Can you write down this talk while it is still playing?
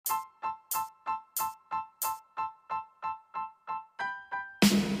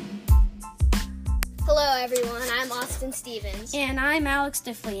everyone. I'm Austin Stevens. And I'm Alex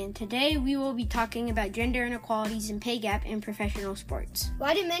Diffley, and today we will be talking about gender inequalities and pay gap in professional sports.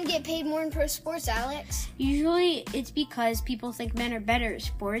 Why do men get paid more in pro sports, Alex? Usually it's because people think men are better at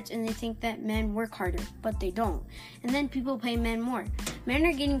sports and they think that men work harder, but they don't. And then people pay men more. Men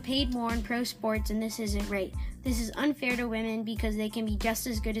are getting paid more in pro sports, and this isn't right. This is unfair to women because they can be just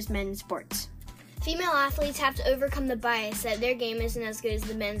as good as men in sports. Female athletes have to overcome the bias that their game isn't as good as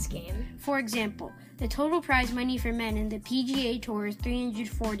the men's game. For example, the total prize money for men in the PGA Tour is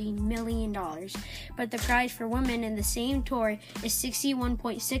 $340 million, but the prize for women in the same tour is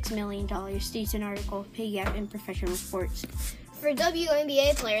 $61.6 million, states an article, Pay Gap in Professional Sports. For a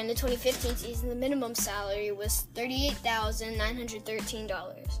WNBA player in the 2015 season, the minimum salary was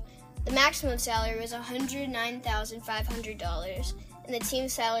 $38,913. The maximum salary was $109,500. And the team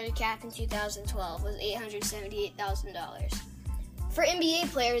salary cap in 2012 was $878,000. For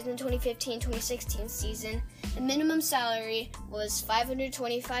NBA players in the 2015-2016 season, the minimum salary was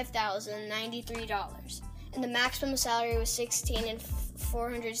 $525,093, and the maximum salary was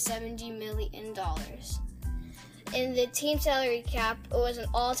 $16,470 million. And the team salary cap was an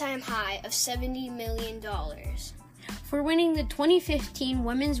all-time high of $70 million. For winning the 2015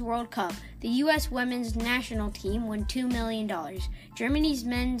 Women's World Cup, the U.S. women's national team won $2 million. Germany's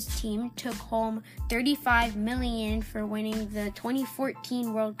men's team took home $35 million for winning the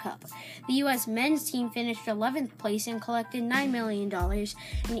 2014 World Cup. The U.S. men's team finished 11th place and collected $9 million,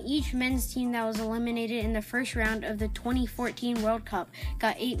 and each men's team that was eliminated in the first round of the 2014 World Cup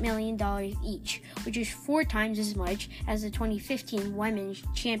got $8 million each, which is 4 times as much as the 2015 Women's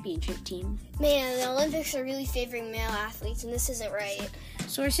Championship team. Man, the Olympics are really favoring male athletes, and this isn't right.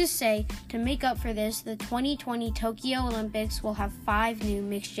 Sources say to make up for this, the 2020 Tokyo Olympics will have 5 new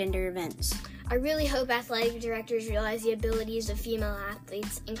mixed-gender events. I really hope athletic directors realize the abilities of female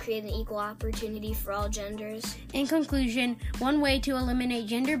athletes and create an equal opportunity for all genders. In conclusion, one way to eliminate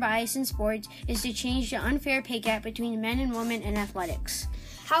gender bias in sports is to change the unfair pay gap between men and women in athletics.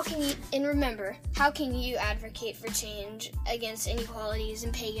 How can you advocate for change against inequalities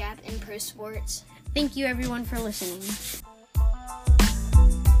and pay gap in pro sports? Thank you everyone for listening.